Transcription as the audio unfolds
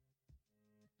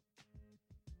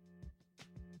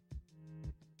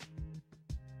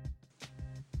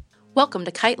Welcome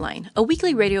to KiteLine, a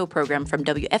weekly radio program from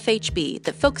WFHB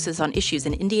that focuses on issues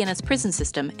in Indiana's prison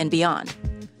system and beyond.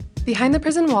 Behind the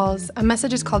prison walls, a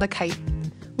message is called a kite.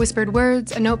 Whispered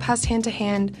words, a note passed hand to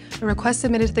hand, a request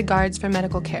submitted to the guards for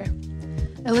medical care.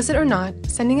 Illicit or not,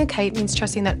 sending a kite means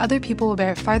trusting that other people will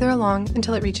bear it farther along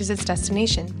until it reaches its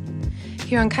destination.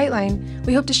 Here on KiteLine,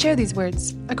 we hope to share these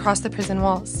words across the prison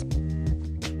walls.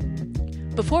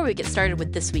 Before we get started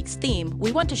with this week's theme,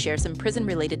 we want to share some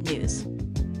prison-related news.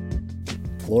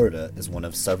 Florida is one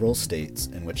of several states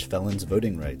in which felons'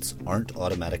 voting rights aren't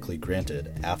automatically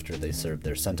granted after they serve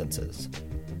their sentences.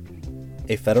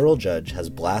 A federal judge has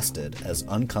blasted as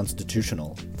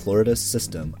unconstitutional Florida's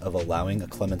system of allowing a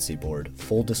clemency board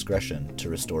full discretion to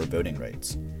restore voting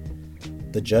rights.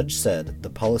 The judge said the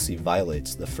policy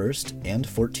violates the First and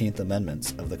 14th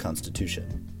Amendments of the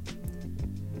Constitution.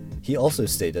 He also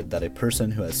stated that a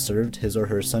person who has served his or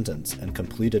her sentence and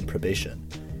completed probation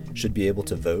should be able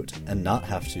to vote and not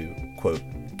have to, quote,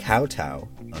 kowtow,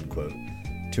 unquote,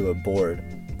 to a board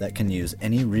that can use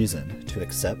any reason to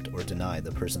accept or deny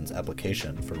the person's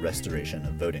application for restoration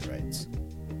of voting rights.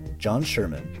 John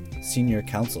Sherman, senior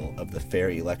counsel of the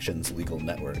Fair Elections Legal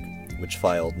Network, which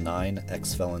filed 9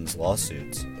 ex-felons'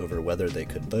 lawsuits over whether they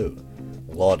could vote,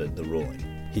 lauded the ruling.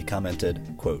 He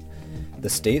commented, quote, "The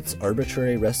state's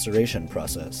arbitrary restoration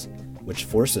process, which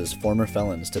forces former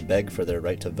felons to beg for their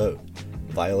right to vote,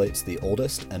 violates the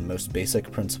oldest and most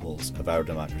basic principles of our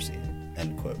democracy,"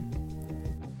 end quote.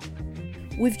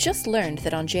 We've just learned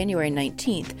that on January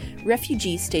 19th,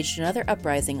 refugees staged another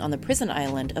uprising on the prison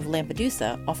island of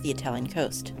Lampedusa off the Italian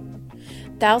coast.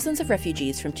 Thousands of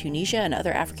refugees from Tunisia and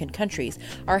other African countries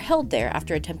are held there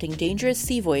after attempting dangerous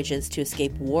sea voyages to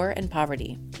escape war and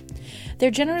poverty.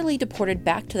 They're generally deported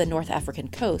back to the North African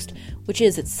coast, which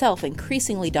is itself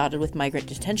increasingly dotted with migrant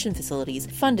detention facilities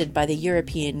funded by the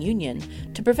European Union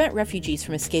to prevent refugees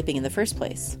from escaping in the first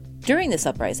place. During this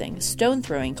uprising, stone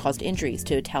throwing caused injuries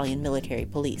to Italian military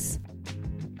police.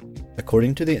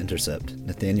 According to The Intercept,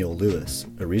 Nathaniel Lewis,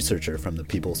 a researcher from the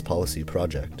People's Policy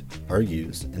Project,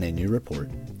 argues in a new report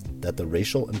that the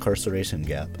racial incarceration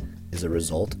gap is a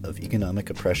result of economic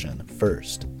oppression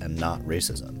first and not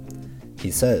racism. He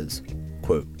says,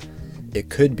 quote, "It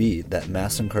could be that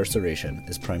mass incarceration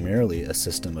is primarily a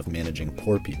system of managing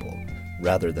poor people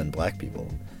rather than black people,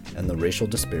 and the racial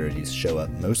disparities show up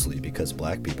mostly because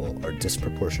black people are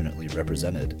disproportionately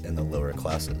represented in the lower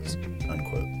classes,"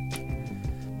 unquote.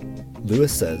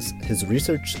 Lewis says his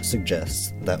research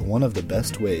suggests that one of the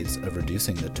best ways of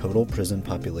reducing the total prison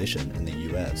population in the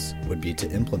U.S. would be to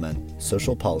implement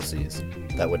social policies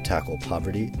that would tackle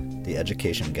poverty, the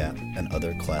education gap, and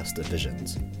other class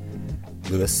divisions.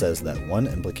 Lewis says that one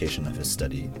implication of his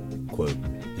study, quote,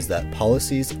 "is that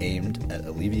policies aimed at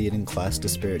alleviating class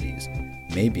disparities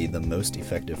may be the most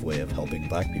effective way of helping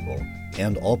black people,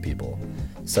 and all people,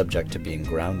 subject to being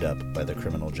ground up by the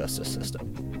criminal justice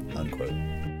system," unquote.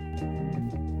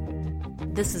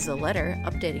 This is a letter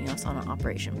updating us on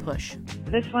Operation Push.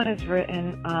 This one is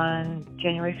written on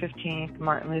January 15th,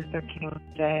 Martin Luther King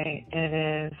Day. It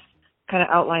is kind of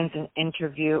outlines an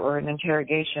interview or an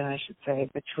interrogation, I should say,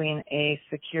 between a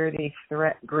security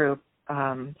threat group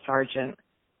sergeant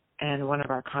and one of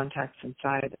our contacts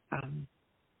inside.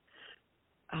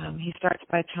 He starts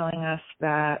by telling us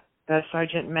that the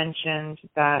sergeant mentioned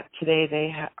that today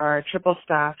they are triple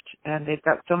staffed and they've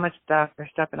got so much stuff they're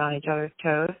stepping on each other's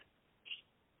toes.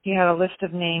 He had a list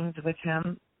of names with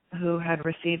him who had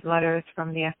received letters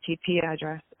from the FTP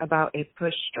address about a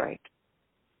push strike.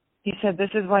 He said, "This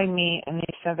is why me and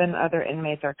these 7 other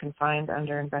inmates are confined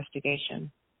under investigation,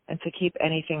 and to keep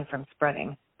anything from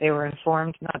spreading. They were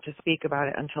informed not to speak about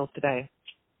it until today."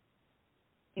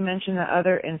 He mentioned that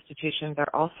other institutions are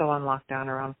also on lockdown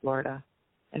around Florida,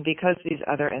 and because these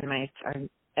other inmates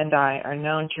and I are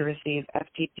known to receive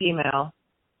FTP mail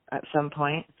at some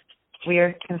point, we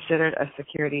are considered a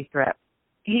security threat.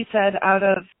 He said out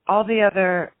of all the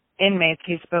other inmates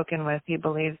he's spoken with, he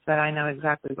believes that I know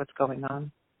exactly what's going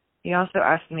on. He also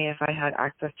asked me if I had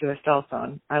access to a cell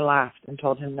phone. I laughed and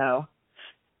told him no.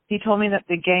 He told me that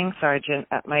the gang sergeant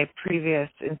at my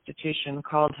previous institution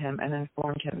called him and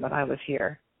informed him that I was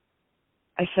here.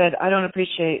 I said, "I don't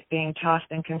appreciate being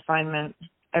tossed in confinement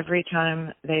every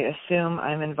time they assume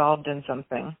I'm involved in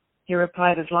something." He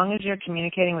replied, "As long as you're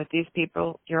communicating with these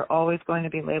people, you're always going to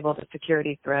be labeled a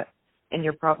security threat, and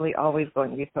you're probably always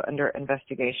going to be put under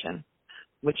investigation,"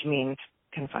 which means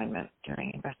confinement.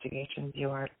 During investigations,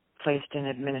 you are placed in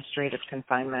administrative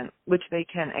confinement, which they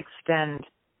can extend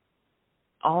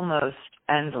almost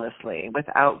endlessly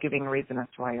without giving a reason as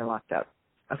to why you're locked up.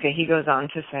 Okay, he goes on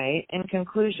to say, in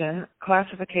conclusion,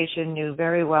 classification knew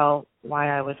very well why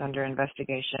I was under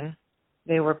investigation.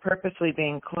 They were purposely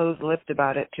being close-lipped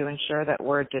about it to ensure that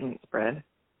word didn't spread.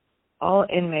 All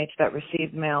inmates that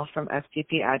received mail from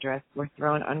FTP address were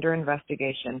thrown under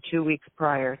investigation 2 weeks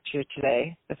prior to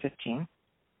today, the 15th.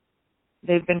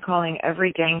 They've been calling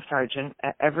every gang sergeant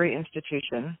at every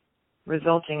institution,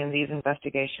 resulting in these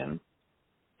investigations.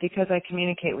 Because I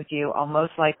communicate with you, I'll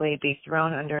most likely be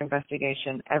thrown under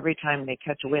investigation every time they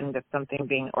catch wind of something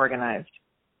being organized.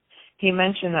 He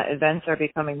mentioned that events are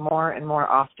becoming more and more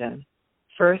often.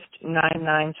 First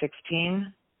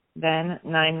 9/9/16, then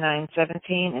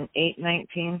 9/9/17 and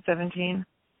 8/19/17,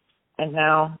 and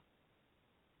now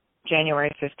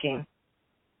January 15th.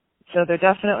 So they're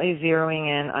definitely zeroing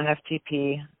in on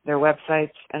FTP, their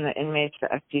websites, and the inmates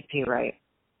that FTP write,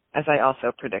 as I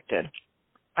also predicted.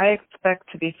 I expect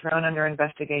to be thrown under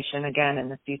investigation again in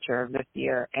the future of this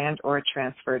year and or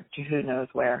transferred to who knows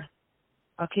where.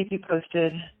 I'll keep you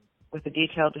posted with a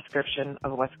detailed description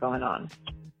of what's going on.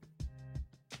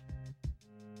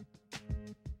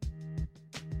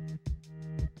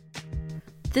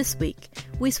 This week,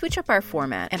 we switch up our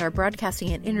format and are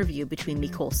broadcasting an interview between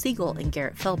Nicole Siegel and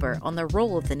Garrett Felber on the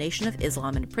role of the Nation of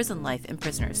Islam in prison life and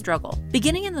prisoner struggle.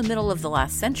 Beginning in the middle of the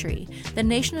last century, the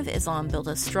Nation of Islam built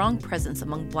a strong presence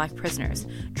among black prisoners,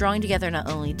 drawing together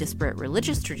not only disparate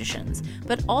religious traditions,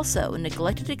 but also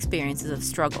neglected experiences of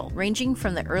struggle, ranging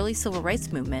from the early civil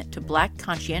rights movement to black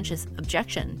conscientious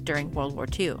objection during World War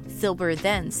II. Felber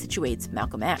then situates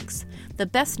Malcolm X, the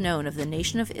best known of the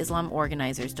Nation of Islam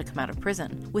organizers to come out of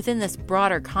prison, within this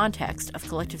broader context of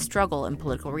collective struggle and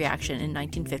political reaction in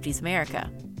 1950s America.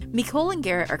 Nicole and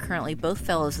Garrett are currently both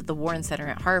fellows at the Warren Center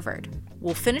at Harvard.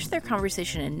 We'll finish their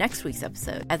conversation in next week's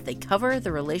episode as they cover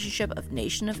the relationship of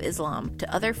Nation of Islam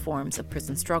to other forms of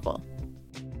prison struggle.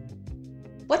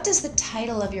 What does the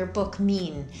title of your book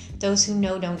mean? Those who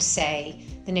know don't say,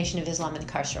 the Nation of Islam in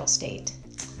the Carceral State.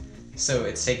 So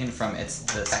it's taken from, it's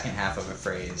the second half of a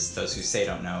phrase, those who say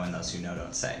don't know and those who know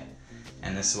don't say.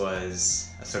 And this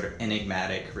was a sort of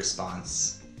enigmatic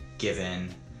response given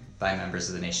by members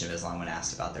of the Nation of Islam when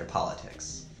asked about their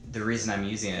politics. The reason I'm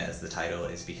using it as the title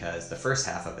is because the first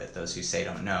half of it, those who say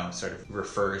don't know, sort of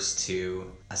refers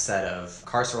to a set of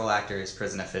carceral actors,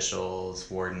 prison officials,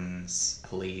 wardens,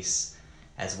 police,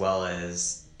 as well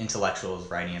as intellectuals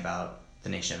writing about the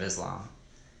Nation of Islam,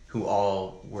 who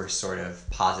all were sort of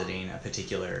positing a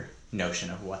particular notion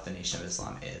of what the Nation of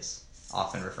Islam is,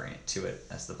 often referring to it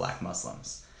as the Black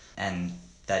Muslims. And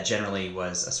that generally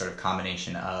was a sort of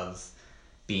combination of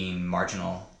being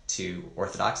marginal to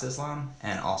Orthodox Islam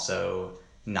and also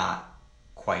not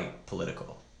quite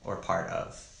political or part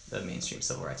of the mainstream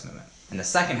civil rights movement. And the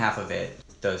second half of it,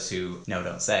 those who know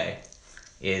don't say,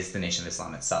 is the Nation of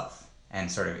Islam itself and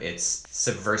sort of its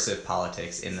subversive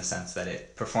politics in the sense that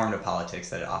it performed a politics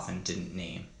that it often didn't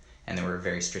name, and there were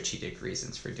very strategic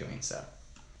reasons for doing so.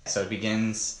 So it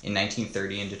begins in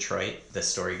 1930 in Detroit. The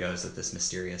story goes that this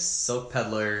mysterious silk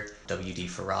peddler, W.D.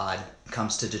 Farad,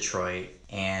 comes to Detroit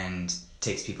and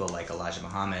takes people like Elijah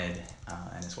Muhammad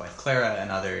and his wife Clara and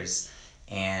others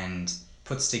and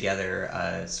puts together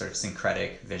a sort of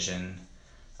syncretic vision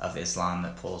of Islam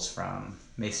that pulls from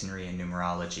Masonry and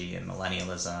numerology and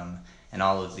millennialism and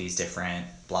all of these different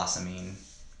blossoming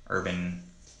urban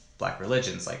black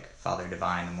religions like Father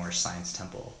Divine, the Moorish Science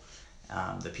Temple,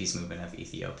 the Peace Movement of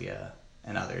Ethiopia,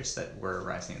 and others that were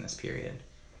arising in this period.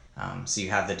 So you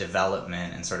have the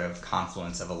development and sort of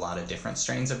confluence of a lot of different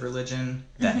strains of religion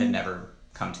that had never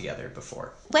come together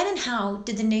before. When and how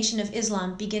did the Nation of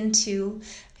Islam begin to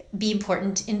be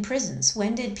important in prisons?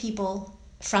 When did people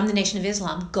from the Nation of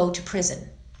Islam go to prison?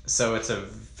 So it's a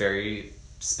very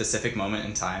specific moment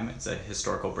in time. It's a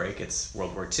historical break. It's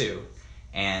World War II.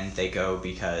 And they go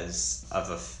because of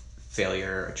a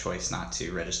failure or choice not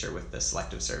to register with the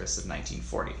Selective Service of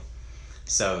 1940.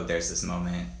 So there's this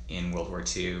moment in World War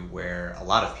II where a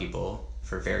lot of people,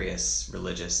 for various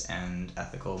religious and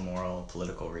ethical, moral,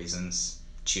 political reasons,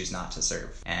 choose not to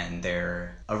serve. And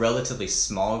they're a relatively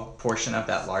small portion of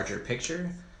that larger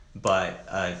picture, but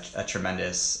a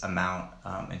tremendous amount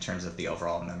in terms of the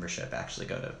overall membership actually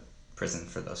go to prison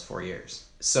for those 4 years.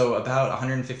 So about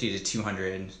 150 to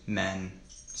 200 men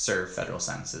served federal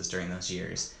sentences during those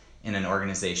years in an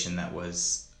organization that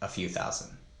was a few thousand.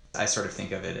 I sort of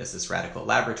think of it as this radical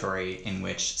laboratory in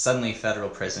which suddenly federal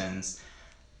prisons,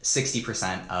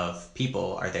 60% of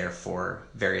people are there for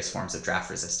various forms of draft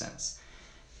resistance.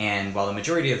 And while the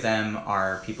majority of them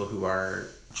are people who are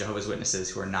Jehovah's Witnesses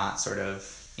who are not sort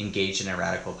of engaged in a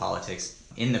radical politics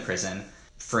in the prison,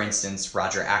 for instance,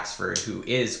 Roger Axford, who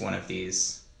is one of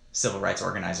these civil rights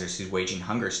organizers who's waging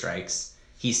hunger strikes,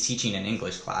 he's teaching an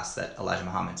English class that Elijah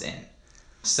Muhammad's in.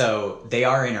 So they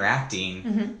are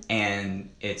interacting, and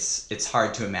it's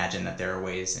hard to imagine that there are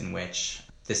ways in which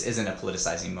this isn't a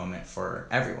politicizing moment for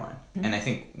everyone. And I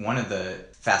think one of the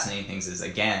fascinating things is,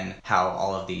 again, how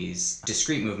all of these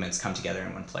discrete movements come together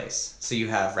in one place. So you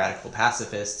have radical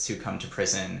pacifists who come to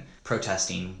prison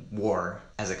protesting war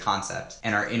as a concept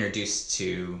and are introduced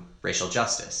to racial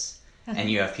justice. And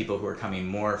you have people who are coming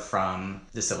more from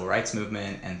the civil rights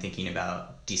movement and thinking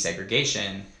about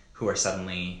desegregation who are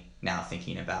suddenly now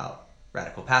thinking about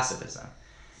radical pacifism.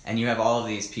 And you have all of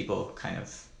these people kind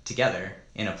of together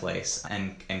in a place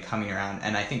and coming around.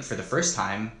 And I think for the first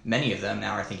time, many of them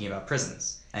now are thinking about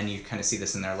prisons. And you kind of see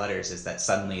this in their letters, is that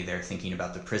suddenly they're thinking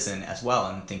about the prison as well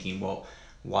and thinking, well,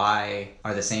 why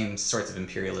are the same sorts of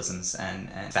imperialisms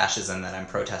and fascism that I'm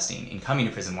protesting in coming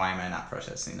to prison, why am I not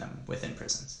protesting them within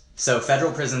prisons? So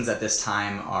federal prisons at this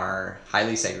time are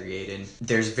highly segregated.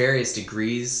 There's various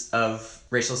degrees of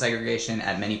racial segregation.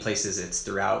 At many places it's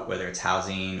throughout, whether it's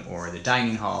housing or the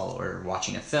dining hall or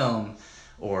watching a film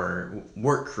or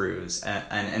work crews,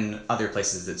 and other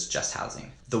places it's just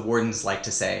housing. The wardens like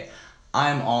to say,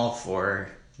 I'm all for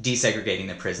desegregating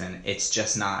the prison, it's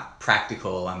just not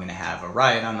practical, I'm going to have a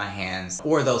riot on my hands.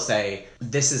 Or they'll say,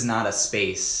 this is not a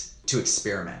space to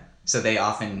experiment. So they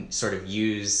often sort of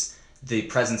use the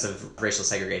presence of racial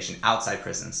segregation outside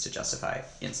prisons to justify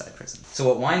inside prisons. So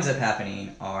what winds up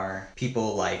happening are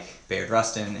people like Bayard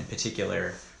Rustin, in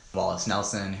particular, Wallace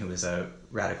Nelson, who was a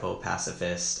radical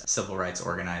pacifist, civil rights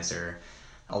organizer.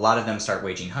 A lot of them start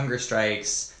waging hunger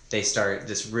strikes. They start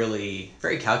this really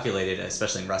very calculated,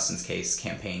 especially in Rustin's case,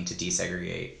 campaign to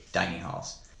desegregate dining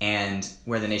halls. And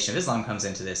where the Nation of Islam comes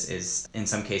into this is, in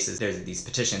some cases, there's these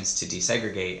petitions to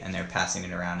desegregate, and they're passing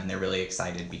it around, and they're really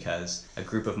excited because a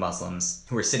group of Muslims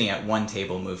who are sitting at one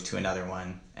table move to another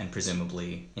one and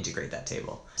presumably integrate that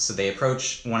table. So they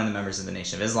approach one of the members of the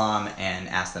Nation of Islam and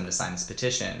ask them to sign this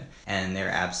petition, and they're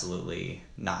absolutely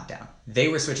not down. They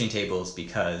were switching tables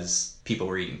because people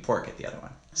were eating pork at the other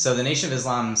one. So the Nation of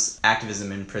Islam's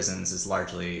activism in prisons is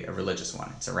largely a religious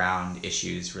one. It's around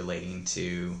issues relating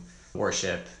to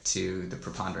worship, to the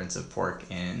preponderance of pork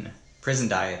in prison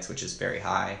diets, which is very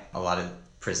high. A lot of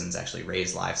prisons actually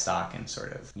raise livestock and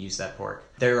sort of use that pork.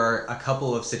 There are a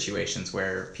couple of situations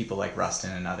where people like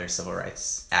Rustin and other civil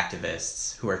rights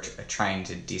activists who are trying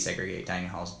to desegregate dining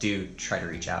halls do try to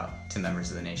reach out to members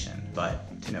of the nation,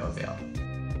 but to no avail.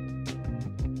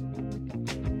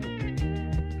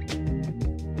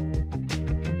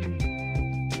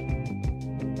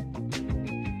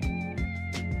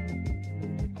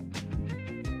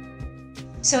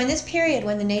 So in this period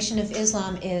when the Nation of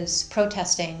Islam is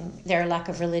protesting their lack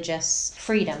of religious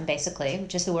freedom, basically,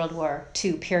 which is the World War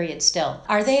II period still,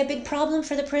 are they a big problem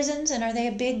for the prisons, and are they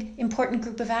a big, important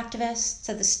group of activists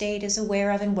that the state is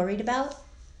aware of and worried about?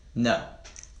 No,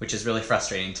 which is really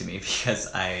frustrating to me because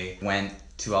I went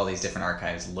to all these different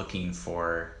archives looking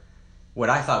for what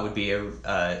I thought would be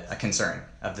a concern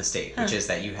of the state, which is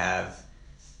that you have,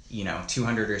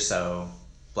 200 or so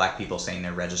black people saying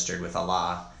they're registered with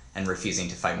Allah and refusing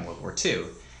to fight in World War II.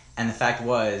 And the fact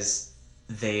was,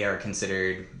 they are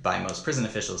considered by most prison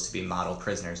officials to be model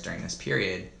prisoners during this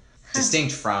period,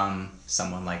 distinct from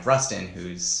someone like Rustin,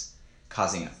 who's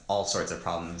causing all sorts of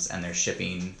problems, and they're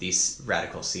shipping these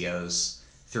radical COs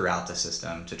throughout the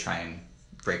system to try and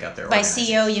break up their By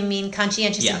organizing. CO, you mean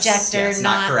conscientious objector, yes,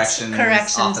 not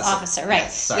corrections officer. Right.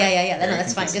 Yes, sorry. Yeah. No, Very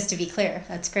that's fine. confusing. Just to be clear.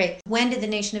 That's great. When did the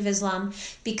Nation of Islam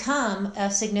become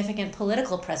a significant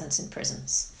political presence in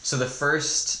prisons? So the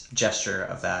first gesture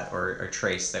of that, or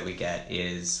trace that we get,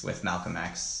 is with Malcolm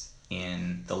X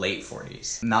in the late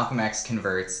 40s. Malcolm X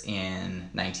converts in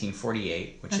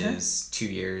 1948, which is 2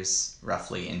 years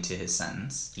roughly into his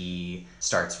sentence. He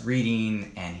starts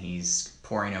reading, and he's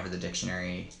poring over the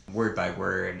dictionary word by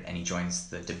word, and he joins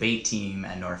the debate team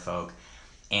at Norfolk.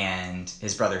 And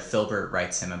his brother Filbert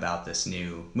writes him about this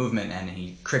new movement, and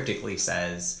he cryptically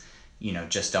says,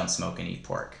 just don't smoke and eat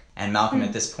pork. And Malcolm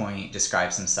at this point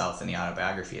describes himself in the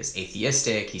autobiography as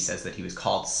atheistic. He says that he was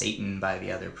called Satan by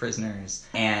the other prisoners.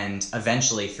 And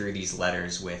eventually, through these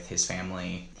letters with his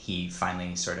family, he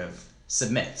finally sort of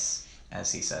submits,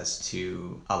 as he says,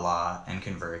 to Allah and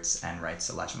converts and writes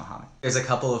Elijah Muhammad. There's a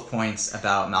couple of points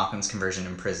about Malcolm's conversion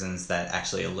in prisons that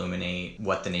actually illuminate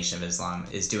what the Nation of Islam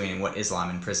is doing and what Islam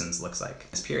in prisons looks like in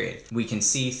this period. We can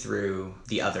see through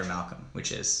the other Malcolm,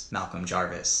 which is Malcolm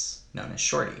Jarvis, known as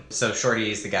Shorty. So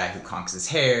Shorty is the guy who conks his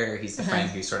hair. He's the friend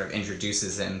who sort of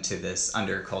introduces him to this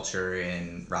underculture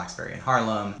in Roxbury and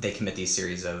Harlem. They commit these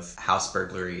series of house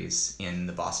burglaries in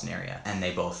the Boston area, and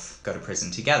they both go to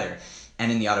prison together.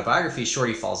 And in the autobiography,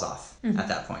 Shorty falls off at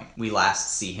that point. We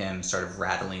last see him sort of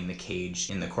rattling the cage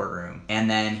in the courtroom. And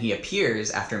then he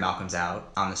appears after Malcolm's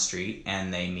out on the street,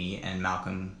 and they meet, and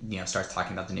Malcolm, starts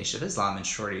talking about the Nation of Islam, and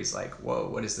Shorty's like, whoa,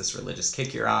 what is this religious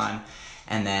kick you're on?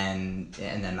 And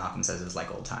then Malcolm says it was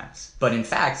like old times. But in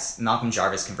fact, Malcolm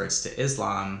Jarvis converts to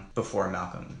Islam before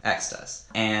Malcolm X does.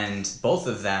 And both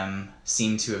of them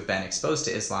seem to have been exposed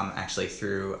to Islam actually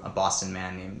through a Boston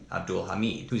man named Abdul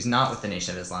Hamid, who's not with the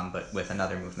Nation of Islam, but with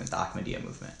another movement, the Ahmadiyya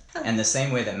movement. And the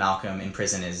same way that Malcolm in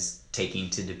prison is taking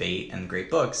to debate and great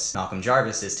books, Malcolm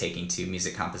Jarvis is taking to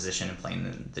music composition and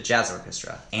playing the jazz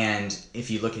orchestra. And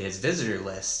if you look at his visitor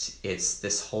list, it's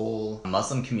this whole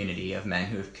Muslim community of men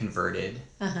who have converted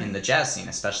in the jazz scene,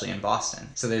 especially in Boston.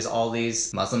 So there's all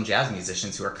these Muslim jazz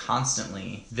musicians who are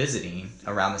constantly visiting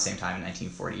around the same time in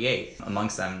 1948.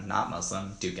 Amongst them, not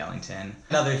Muslim, Duke Ellington.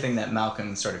 Another thing that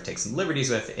Malcolm sort of takes some liberties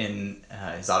with in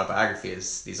his autobiography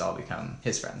is these all become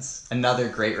his friends. Another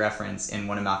great reference in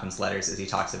one of Malcolm's letters is he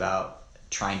talks about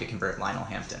trying to convert Lionel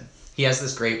Hampton. He has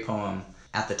this great poem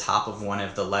at the top of one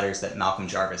of the letters that Malcolm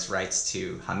Jarvis writes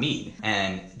to Hamid.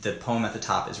 And the poem at the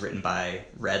top is written by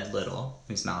Red Little,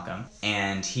 who's Malcolm.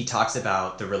 And he talks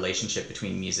about the relationship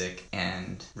between music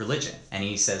and religion. And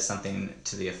he says something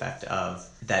to the effect of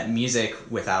that music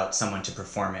without someone to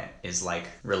perform it is like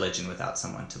religion without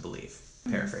someone to believe.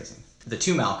 Paraphrasing. The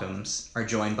two Malcolms are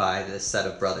joined by this set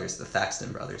of brothers, the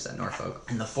Thaxton brothers at Norfolk,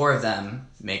 and the four of them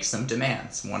make some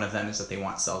demands. One of them is that they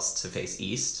want cells to face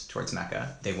east towards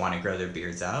Mecca. They want to grow their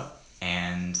beards out,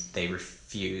 and they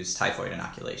refuse typhoid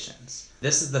inoculations.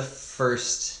 This is the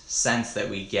first sense that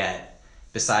we get,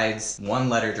 besides one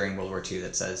letter during World War II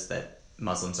that says that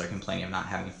Muslims are complaining of not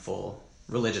having full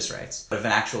religious rights, but of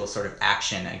an actual sort of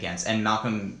action against. And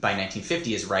Malcolm, by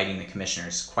 1950, is writing the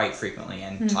commissioners quite frequently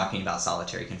and talking about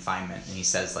solitary confinement. And he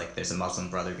says, like, there's a Muslim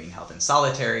brother being held in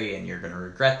solitary, and you're going to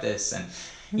regret this. And,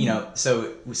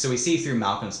 so we see through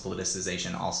Malcolm's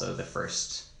politicization also the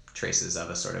first traces of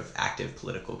a sort of active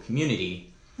political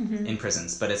community in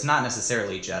prisons. But it's not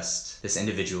necessarily just this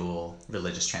individual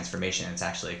religious transformation. It's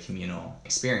actually a communal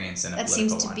experience and a political one.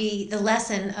 That seems to be the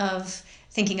lesson of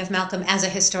thinking of Malcolm as a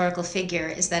historical figure,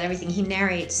 is that everything he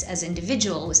narrates as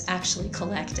individual was actually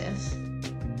collective.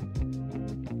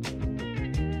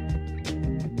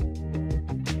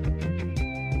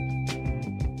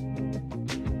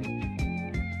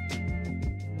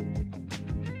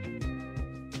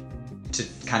 To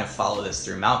kind of follow this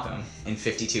through Malcolm, in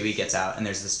 52 he gets out, and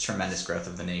there's this tremendous growth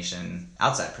of the nation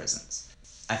outside prisons.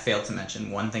 I failed to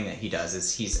mention one thing that he does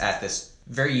is he's at this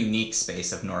very unique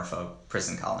space of Norfolk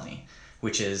Prison Colony,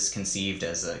 which is conceived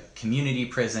as a community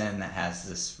prison that has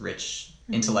this rich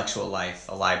intellectual life,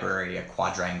 a library, a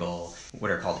quadrangle,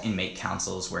 what are called inmate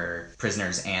councils, where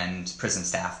prisoners and prison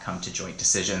staff come to joint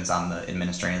decisions on the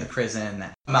administering of the prison.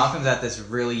 Malcolm's at this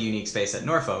really unique space at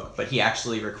Norfolk, but he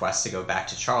actually requests to go back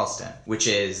to Charleston, which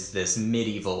is this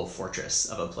medieval fortress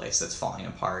of a place that's falling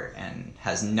apart and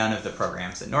has none of the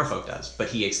programs that Norfolk does. But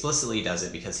he explicitly does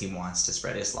it because he wants to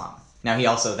spread Islam. Now, he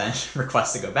also then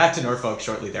requests to go back to Norfolk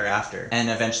shortly thereafter, and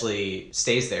eventually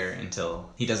stays there until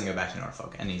he doesn't go back to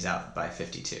Norfolk, and he's out by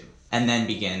 52. And then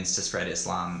begins to spread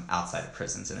Islam outside of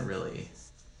prisons in a really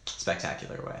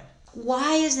spectacular way.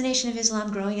 Why is the Nation of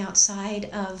Islam growing outside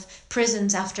of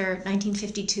prisons after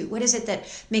 1952? What is it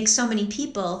that makes so many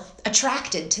people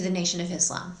attracted to the Nation of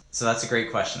Islam? So that's a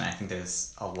great question. I think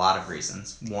there's a lot of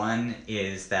reasons. One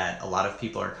is that a lot of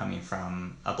people are coming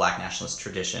from a black nationalist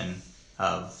tradition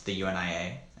of the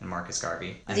UNIA and Marcus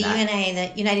Garvey. And the UNIA,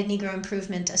 the United Negro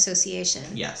Improvement Association.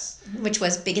 Yes. Which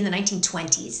was big in the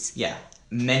 1920s. Yeah.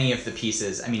 Many of the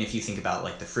pieces, I mean, if you think about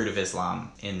like the Fruit of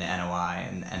Islam in the NOI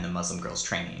and the Muslim Girls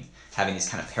Training, having these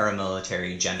kind of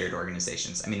paramilitary gendered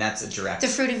organizations, I mean, that's a direct... The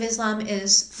Fruit of Islam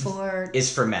is for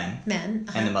men. Men.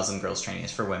 And the Muslim Girls Training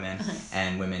is for women.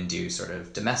 And women do sort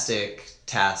of domestic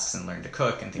tasks and learn to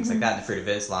cook and things like that. And the Fruit of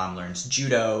Islam learns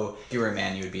judo. If you were a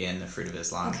man, you would be in the Fruit of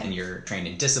Islam. And you're trained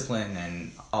in discipline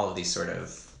and all of these sort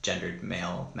of gendered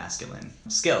male masculine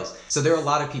skills. So there are a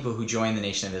lot of people who join the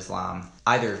Nation of Islam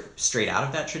either straight out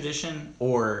of that tradition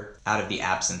or out of the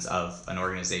absence of an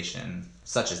organization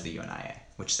such as the UNIA,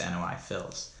 which the NOI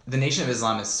fills. The Nation of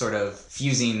Islam is sort of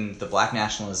fusing the black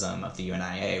nationalism of the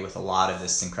UNIA with a lot of the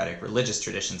syncretic religious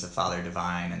traditions of Father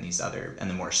Divine and these other, and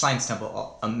the Moorish Science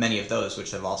Temple, many of those which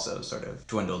have also sort of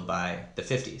dwindled by the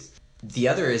 50s. The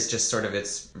other is just sort of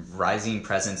its rising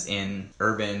presence in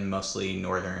urban, mostly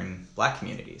northern black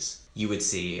communities. You would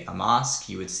see a mosque,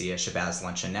 you would see a Shabazz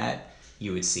luncheonette,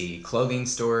 you would see clothing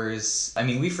stores. I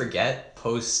mean, we forget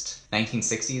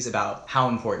post-1960s about how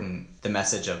important the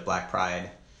message of black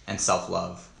pride and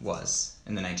self-love was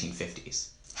in the 1950s.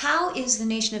 How is the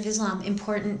Nation of Islam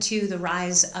important to the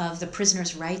rise of the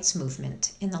prisoners' rights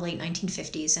movement in the late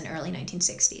 1950s and early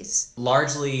 1960s?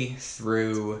 Largely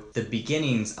through the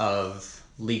beginnings of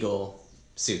legal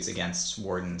suits against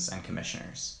wardens and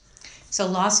commissioners. So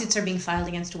lawsuits are being filed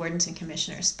against wardens and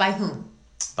commissioners. By whom?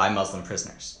 By Muslim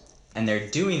prisoners. And they're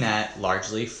doing that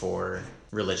largely for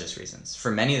religious reasons. For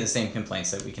many of the same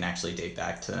complaints that we can actually date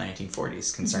back to the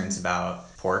 1940s, concerns about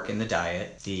pork in the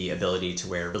diet, the ability to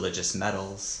wear religious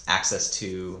medals, access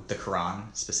to the Quran,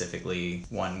 specifically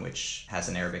one which has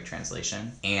an Arabic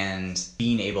translation, and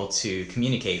being able to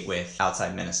communicate with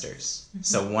outside ministers.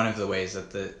 So one of the ways that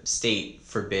the state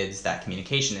forbids that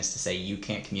communication is to say you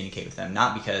can't communicate with them,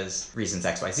 not because reasons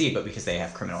XYZ, but because they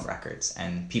have criminal records,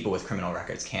 and people with criminal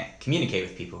records can't communicate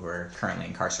with people who are currently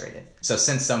incarcerated. So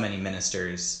since so many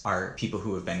ministers are people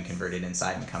who have been converted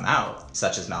inside and come out,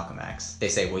 such as Malcolm X, they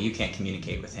say, well, you can't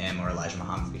communicate with him or Elijah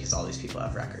Muhammad because all these people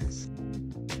have records.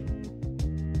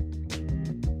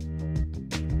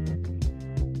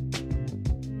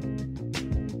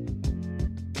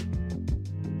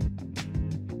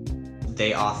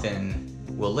 They often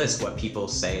will list what people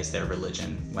say is their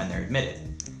religion when they're admitted.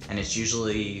 And it's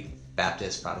usually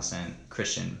Baptist, Protestant,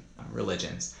 Christian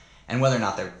religions. And whether or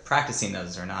not they're practicing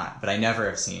those or not, but I never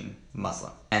have seen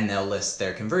Muslim. And they'll list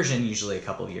their conversion usually a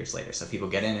couple of years later. So people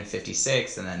get in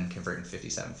 56 and then convert in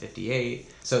 57, 58.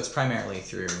 So it's primarily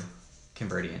through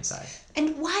converting inside.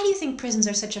 And why do you think prisons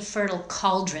are such a fertile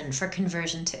cauldron for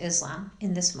conversion to Islam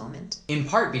in this moment? In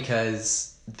part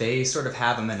because they sort of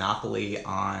have a monopoly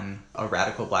on a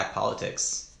radical black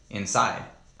politics inside.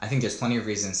 I think there's plenty of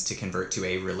reasons to convert to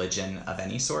a religion of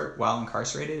any sort while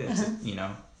incarcerated. It's,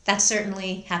 That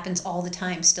certainly happens all the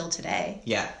time still today.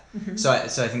 Yeah. So I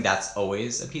think that's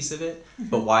always a piece of it.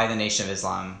 But why the Nation of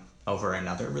Islam over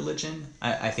another religion?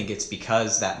 I think it's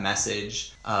because that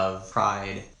message of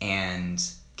pride and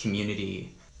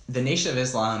community. The Nation of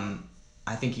Islam,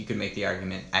 I think you could make the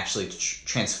argument, actually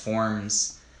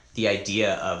transforms the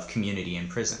idea of community in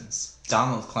prisons.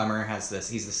 Donald Clemmer has this,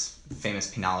 he's this famous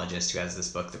penologist who has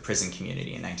this book, The Prison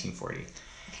Community, in 1940.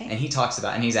 Okay. And he talks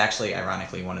about, and he's actually,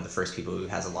 ironically, one of the first people who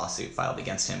has a lawsuit filed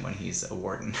against him when he's a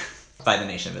warden by the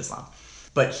Nation of Islam.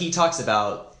 But he talks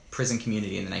about prison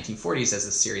community in the 1940s as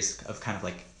a series of kind of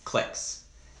like cliques.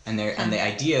 And the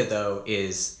idea, though,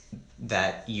 is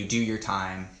that you do your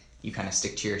time, you kind of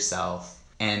stick to yourself.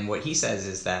 And what he says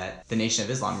is that the Nation of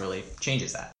Islam really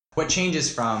changes that. What changes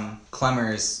from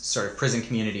Clemmer's sort of prison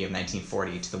community of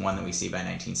 1940 to the one that we see by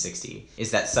 1960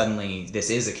 is that suddenly this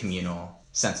is a communal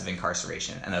sense of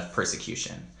incarceration and of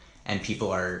persecution. And people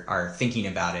are thinking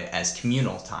about it as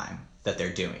communal time that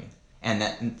they're doing.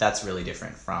 And that's really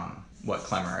different from what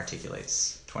Clemmer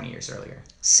articulates 20 years earlier.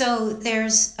 So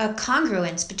there's a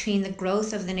congruence between the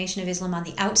growth of the Nation of Islam on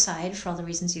the outside, for all the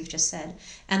reasons you've just said,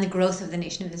 and the growth of the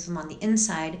Nation of Islam on the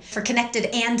inside for connected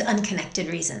and unconnected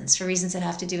reasons, for reasons that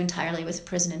have to do entirely with the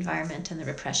prison environment and the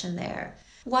repression there.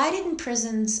 Why didn't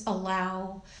prisons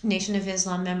allow Nation of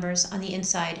Islam members on the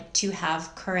inside to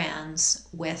have Qurans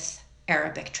with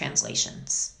Arabic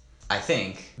translations? I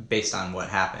think, based on what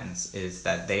happens, is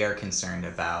that they are concerned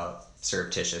about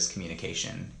surreptitious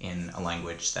communication in a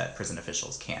language that prison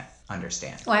officials can't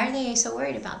understand. Why are they so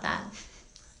worried about that?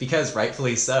 Because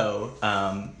rightfully so,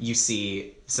 you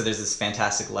see, so there's this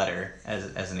fantastic letter,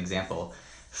 as an example,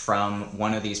 from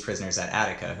one of these prisoners at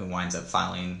Attica who winds up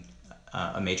filing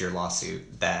a major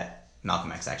lawsuit that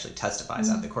Malcolm X actually testifies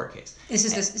at the court case. This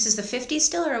is the 50s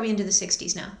still, or are we into the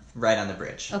 60s now? Right on the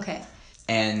bridge. Okay.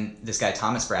 And this guy,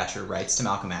 Thomas Bratcher, writes to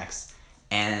Malcolm X,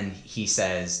 and he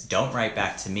says, "Don't write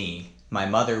back to me. My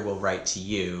mother will write to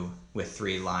you with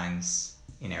 3 lines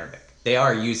in Arabic." They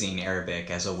are using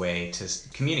Arabic as a way to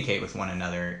communicate with one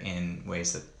another in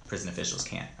ways that prison officials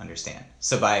can't understand.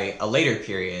 So by a later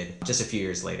period, just a few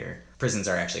years later, prisons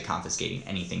are actually confiscating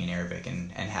anything in Arabic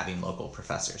and having local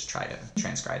professors try to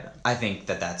transcribe them. I think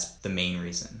that that's the main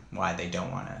reason why they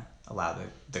don't want to allow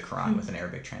the Quran with an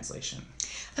Arabic translation.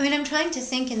 I mean, I'm trying to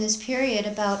think in this period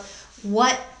about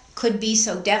what could be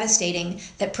so devastating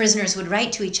that prisoners would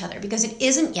write to each other, because it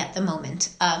isn't yet the moment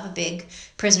of a big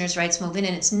prisoners' rights movement,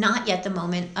 and it's not yet the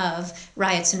moment of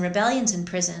riots and rebellions in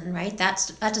prison, right? That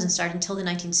doesn't start until the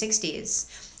 1960s.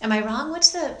 Am I wrong?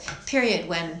 What's the period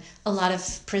when a lot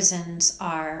of prisons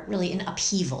are really in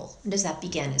upheaval? When does that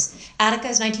begin? Attica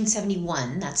is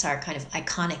 1971. That's our kind of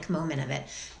iconic moment of it.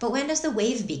 But when does the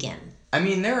wave begin? I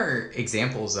mean, there are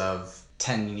examples of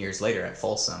 10 years later at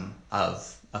Folsom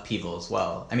of upheaval as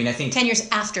well. I mean, I think 10 years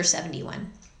after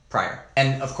 71. Prior.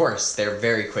 And of course, they're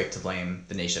very quick to blame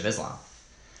the Nation of Islam.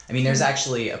 I mean, there's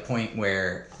actually a point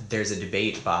where there's a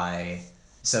debate by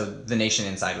So the nation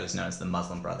inside was known as the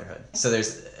Muslim Brotherhood. So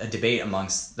there's a debate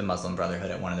amongst the Muslim Brotherhood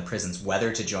at one of the prisons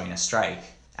whether to join a strike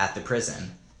at the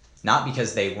prison, not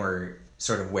because they were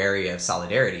sort of wary of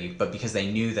solidarity, but because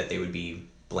they knew that they would be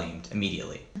blamed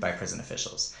immediately by prison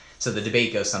officials. So the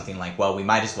debate goes something like, well, we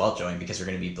might as well join because we're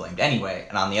going to be blamed anyway.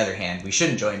 And on the other hand, we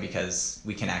shouldn't join because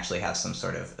we can actually have some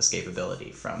sort of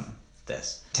escapability from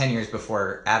this. 10 years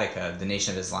before Attica, the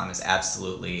Nation of Islam is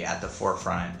absolutely at the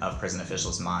forefront of prison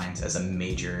officials' minds as a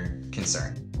major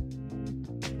concern.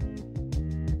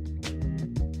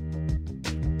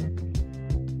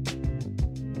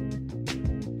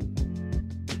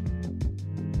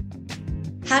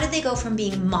 How did they go from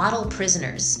being model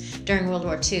prisoners during World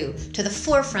War II to the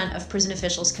forefront of prison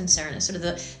officials' concern as sort of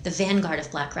the vanguard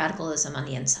of black radicalism on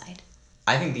the inside?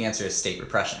 I think the answer is state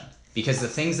repression, because the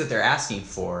things that they're asking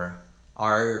for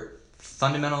are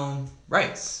fundamental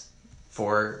rights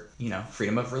for,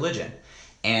 freedom of religion.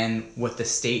 And what the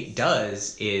state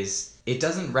does is it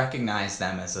doesn't recognize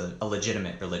them as a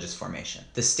legitimate religious formation.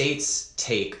 The states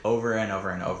take over and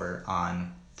over and over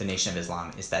on the Nation of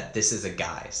Islam is that this is a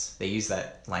guise. They use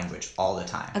that language all the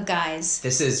time. A guise.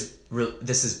 This is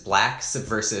black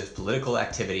subversive political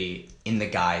activity in the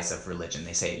guise of religion.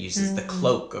 They say it uses the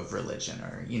cloak of religion,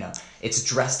 or it's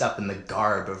dressed up in the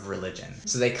garb of religion.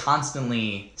 So they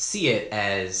constantly see it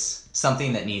as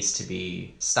something that needs to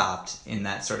be stopped in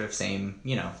that sort of same,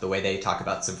 the way they talk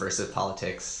about subversive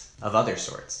politics of other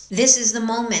sorts. This is the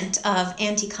moment of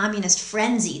anti-communist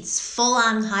frenzy. It's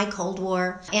full-on high Cold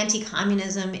War.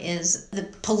 Anti-communism is the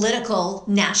political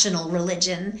national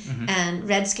religion, and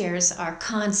Red Scares are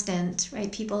constant,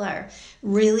 right? People are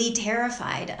really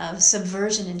terrified of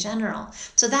subversion in general.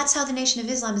 So that's how the Nation of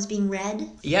Islam is being read?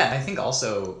 Yeah, I think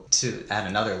also, to add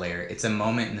another layer, it's a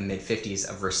moment in the mid-50s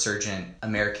of resurgent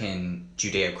American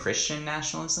Judeo-Christian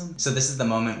nationalism. So this is the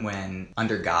moment when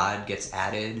under God gets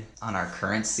added on our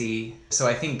currency. So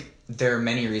I think there are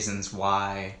many reasons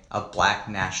why a black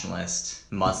nationalist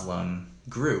Muslim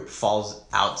group falls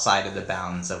outside of the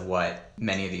bounds of what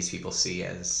many of these people see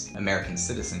as American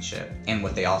citizenship and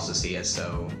what they also see as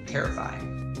so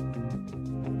terrifying.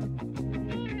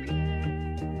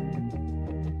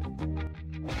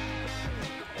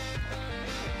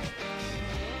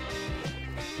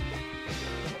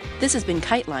 This has been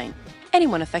KiteLine.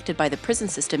 Anyone affected by the prison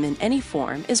system in any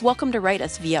form is welcome to write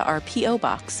us via our P.O.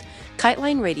 Box,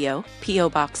 KiteLine Radio, P.O.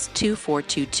 Box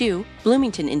 2422,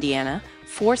 Bloomington, Indiana,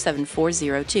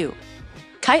 47402.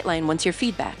 KiteLine wants your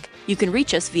feedback. You can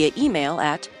reach us via email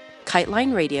at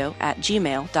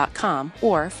kitelineradio@gmail.com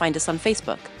or find us on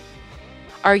Facebook.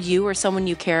 Are you or someone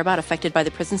you care about affected by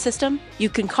the prison system? You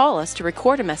can call us to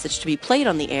record a message to be played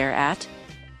on the air at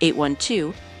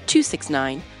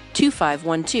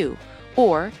 812-269-2512,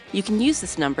 or you can use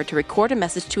this number to record a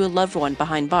message to a loved one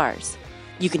behind bars.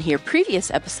 You can hear previous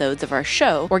episodes of our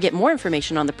show or get more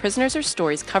information on the prisoners or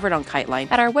stories covered on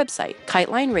KiteLine at our website,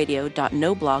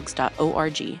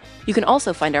 kitelineradio.noblogs.org. You can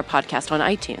also find our podcast on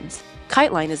iTunes.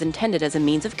 KiteLine is intended as a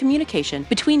means of communication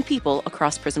between people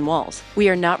across prison walls. We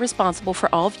are not responsible for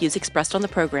all views expressed on the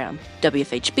program.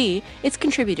 WFHB, its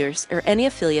contributors, or any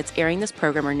affiliates airing this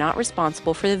program are not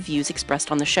responsible for the views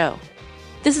expressed on the show.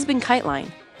 This has been KiteLine.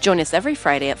 Join us every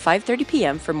Friday at 5:30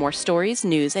 p.m. for more stories,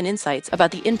 news, and insights about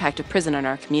the impact of prison on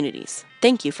our communities.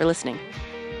 Thank you for listening.